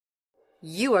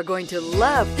You are going to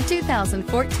love the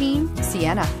 2014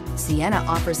 Sienna. Sienna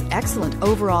offers excellent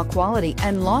overall quality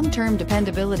and long-term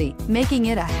dependability, making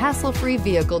it a hassle-free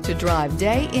vehicle to drive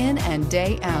day in and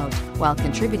day out, while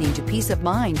contributing to peace of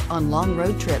mind on long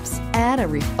road trips. Add a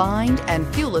refined and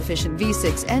fuel-efficient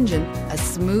V6 engine, a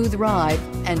smooth ride,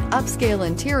 and upscale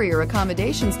interior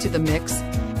accommodations to the mix,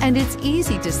 and it's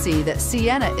easy to see that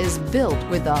Sienna is built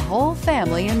with the whole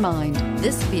family in mind.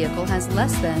 This vehicle has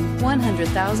less than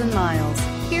 100,000 miles.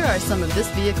 Here are some of this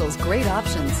vehicle's great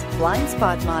options: blind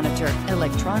spot monitor,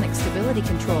 electronic stability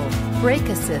control, brake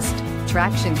assist,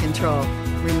 traction control,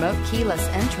 remote keyless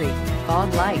entry,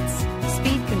 fog lights,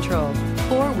 speed control,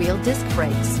 four-wheel disc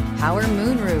brakes, power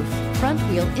moonroof,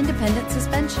 front-wheel independent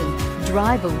suspension.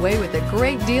 Drive away with a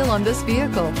great deal on this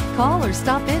vehicle. Call or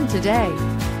stop in today.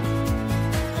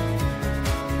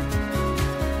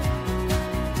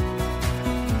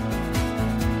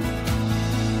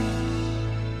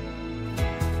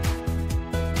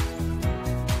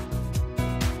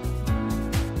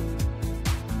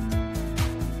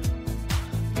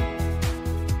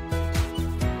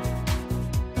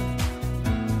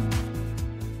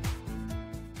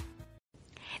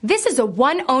 This is a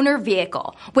one-owner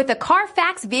vehicle with a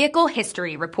Carfax Vehicle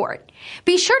History Report.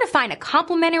 Be sure to find a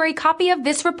complimentary copy of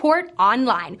this report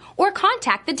online or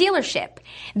contact the dealership.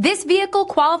 This vehicle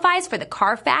qualifies for the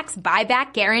Carfax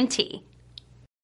Buyback Guarantee.